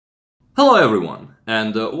Hello everyone,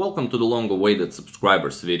 and welcome to the long-awaited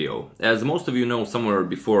subscribers video. As most of you know, somewhere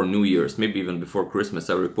before New Year's, maybe even before Christmas,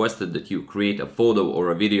 I requested that you create a photo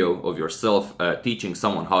or a video of yourself teaching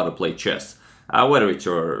someone how to play chess. Whether it's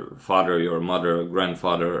your father, your mother,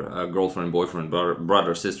 grandfather, girlfriend, boyfriend,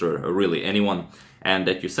 brother, sister, really anyone, and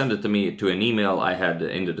that you send it to me to an email I had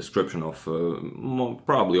in the description of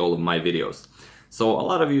probably all of my videos. So a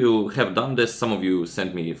lot of you have done this. Some of you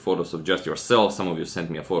sent me photos of just yourself, some of you sent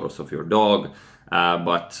me photos of your dog,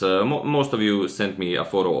 but most of you sent me a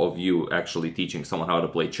photo of you actually teaching someone how to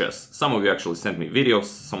play chess. Some of you actually sent me videos,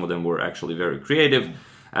 some of them were actually very creative,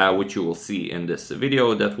 which you will see in this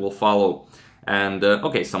video that will follow. And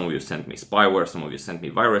okay, some of you sent me spyware, some of you sent me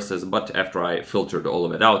viruses, but after I filtered all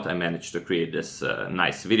of it out, I managed to create this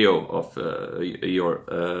nice video of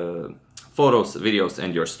your photos, videos,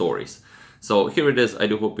 and your stories. So here it is. I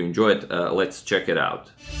do hope you enjoy it. Let's check it out.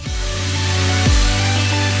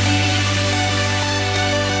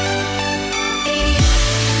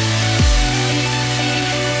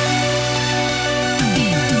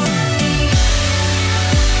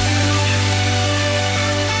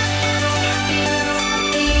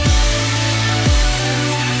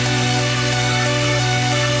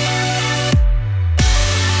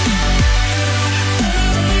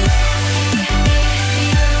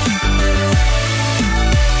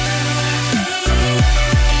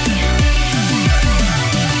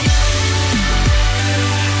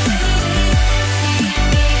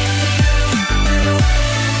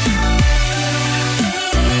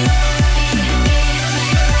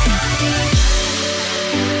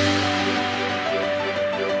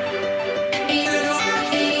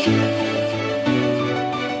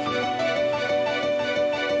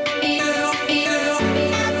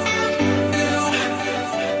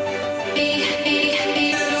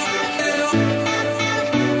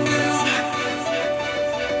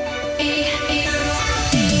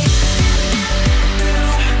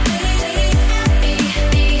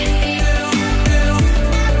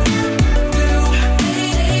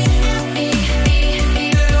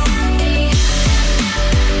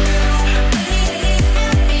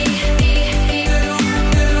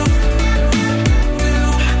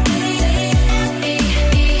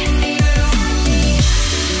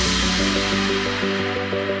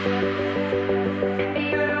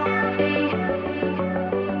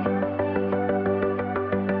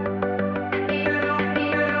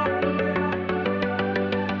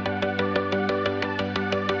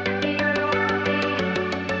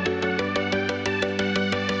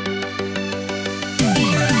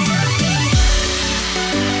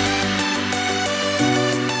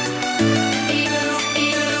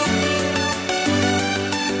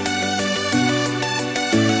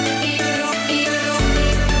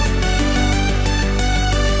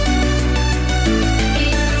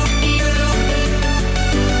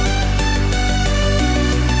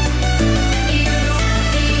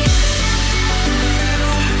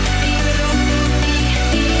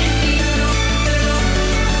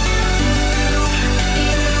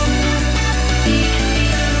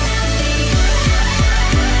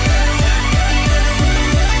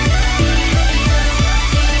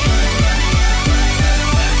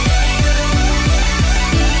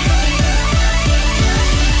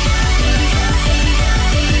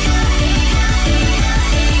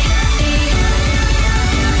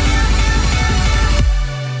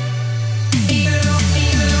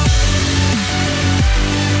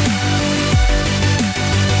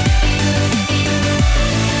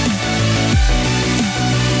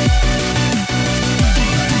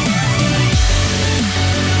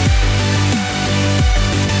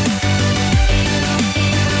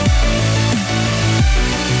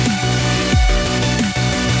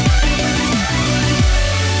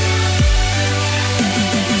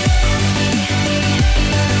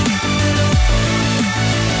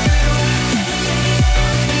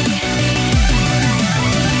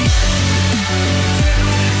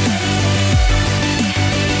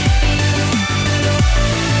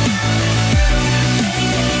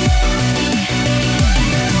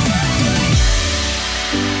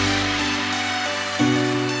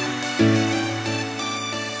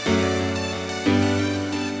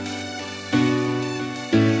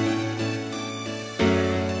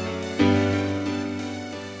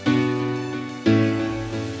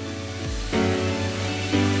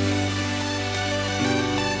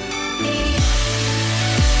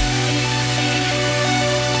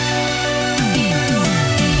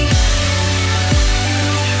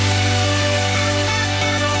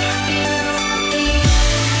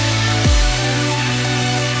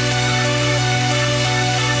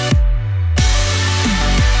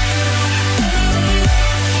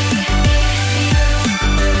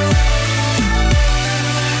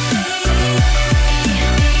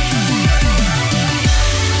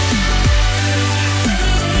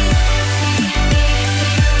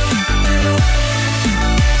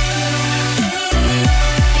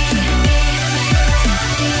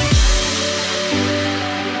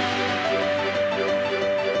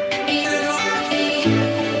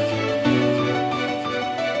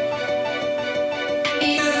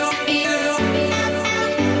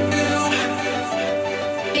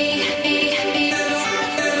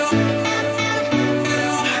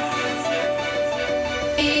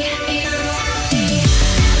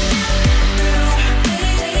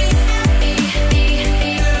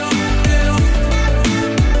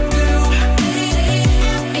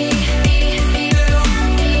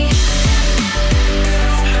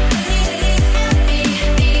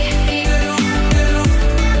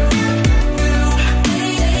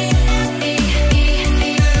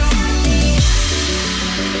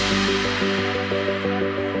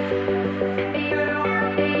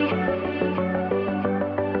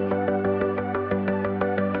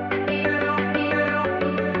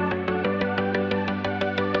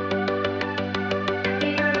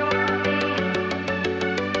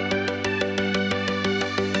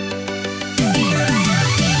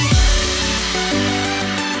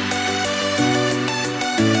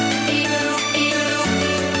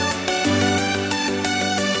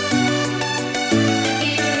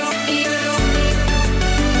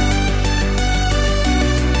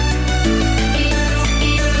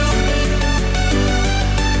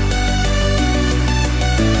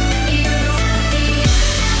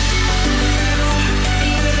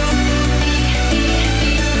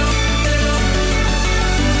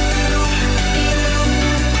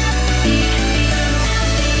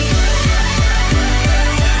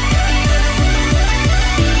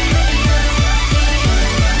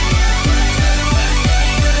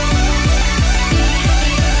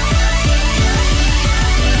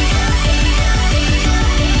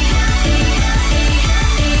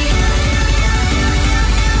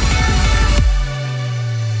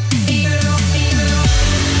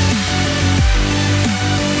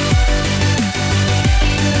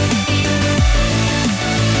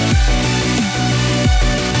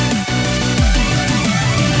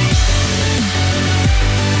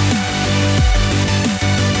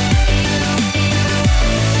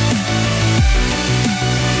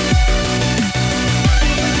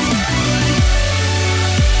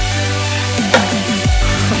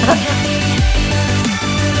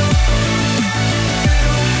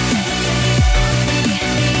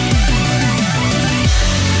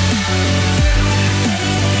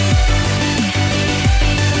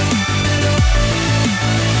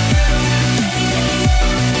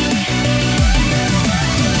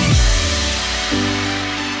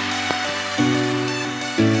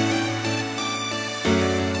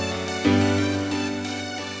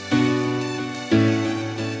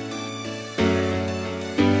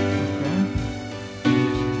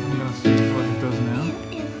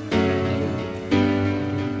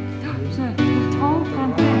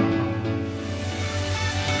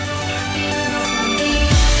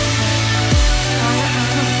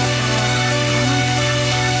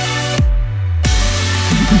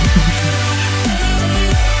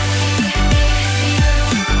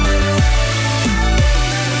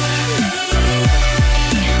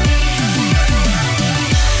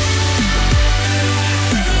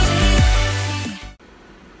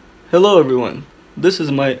 Hello everyone, this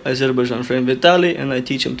is my Azerbaijan friend Vitaly and I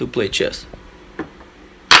teach him to play chess.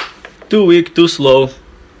 Too weak, too slow.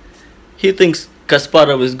 He thinks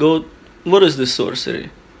Kasparov is GOAT. What is this sorcery?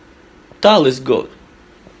 Tal is GOAT.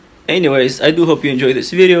 Anyways, I do hope you enjoyed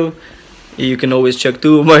this video. You can always check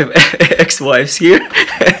 2 of my ex-wives here.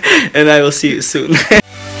 And I will see you soon.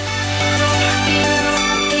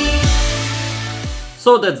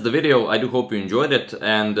 So that's the video. I do hope you enjoyed it,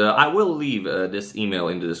 and I will leave this email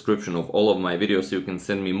in the description of all of my videos so you can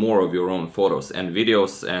send me more of your own photos and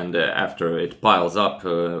videos, and after it piles up,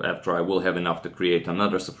 after I will have enough to create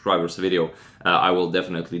another subscribers video, I will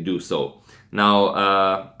definitely do so.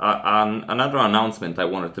 Now, another announcement I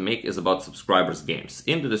wanted to make is about subscribers games.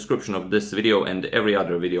 In the description of this video and every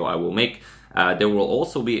other video I will make, there will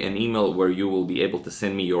also be an email where you will be able to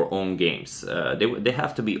send me your own games. They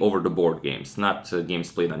have to be over-the-board games, not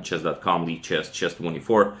games played on chess.com, League Chess,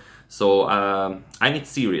 Chess24. So I need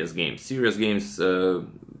serious games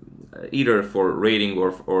either for rating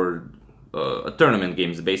or tournament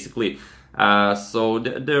games, basically. So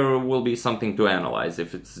there will be something to analyze.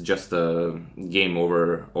 If it's just a game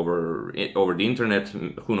over the internet,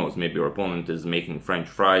 who knows, maybe your opponent is making French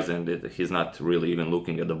fries and he's not really even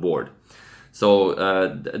looking at the board. So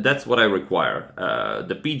that's what I require,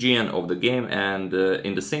 the PGN of the game, and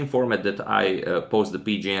in the same format that I post the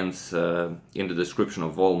PGNs in the description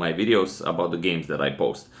of all my videos about the games that I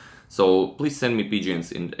post. So please send me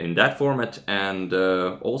PGNs in that format, and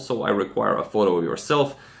also I require a photo of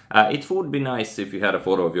yourself. It would be nice if you had a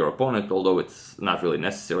photo of your opponent, although it's not really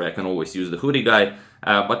necessary. I can always use the hoodie guy,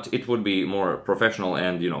 but it would be more professional,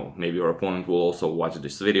 and you know, maybe your opponent will also watch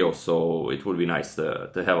this video, so it would be nice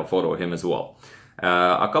to have a photo of him as well.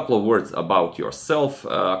 A couple of words about yourself,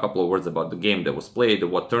 a couple of words about the game that was played,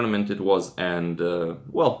 what tournament it was, and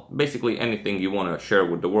well, basically anything you want to share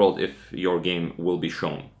with the world if your game will be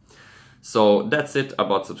shown. So that's it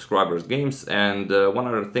about subscribers games. And one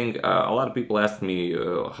other thing, a lot of people ask me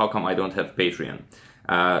how come I don't have Patreon.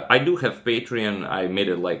 I do have Patreon. I made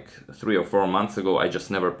it like 3 or 4 months ago. I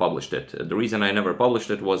just never published it. The reason I never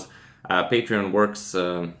published it was Patreon works,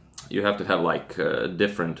 you have to have like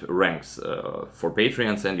different ranks for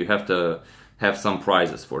Patreons, and you have to have some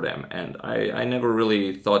prizes for them, and I never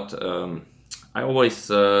really thought, I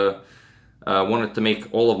always wanted to make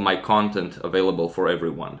all of my content available for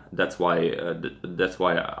everyone. That's why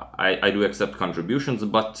I do accept contributions,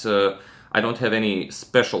 but I don't have any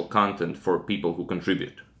special content for people who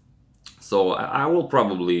contribute. So I will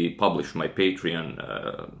probably publish my Patreon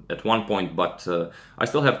at one point, but I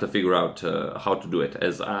still have to figure out how to do it,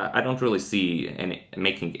 as I don't really see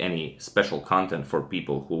making any special content for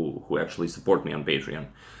people who actually support me on Patreon.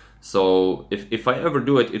 So if I ever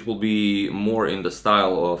do it, it will be more in the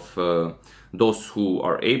style of those who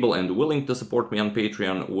are able and willing to support me on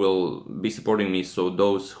Patreon will be supporting me, so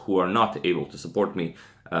those who are not able to support me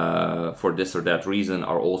for this or that reason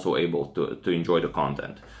are also able to enjoy the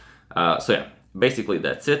content. So yeah, basically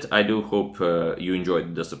that's it. I do hope you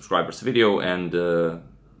enjoyed the subscribers video and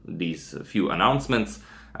these few announcements.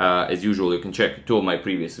 As usual, you can check 2 of my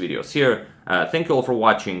previous videos here. Thank you all for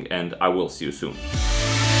watching, and I will see you soon.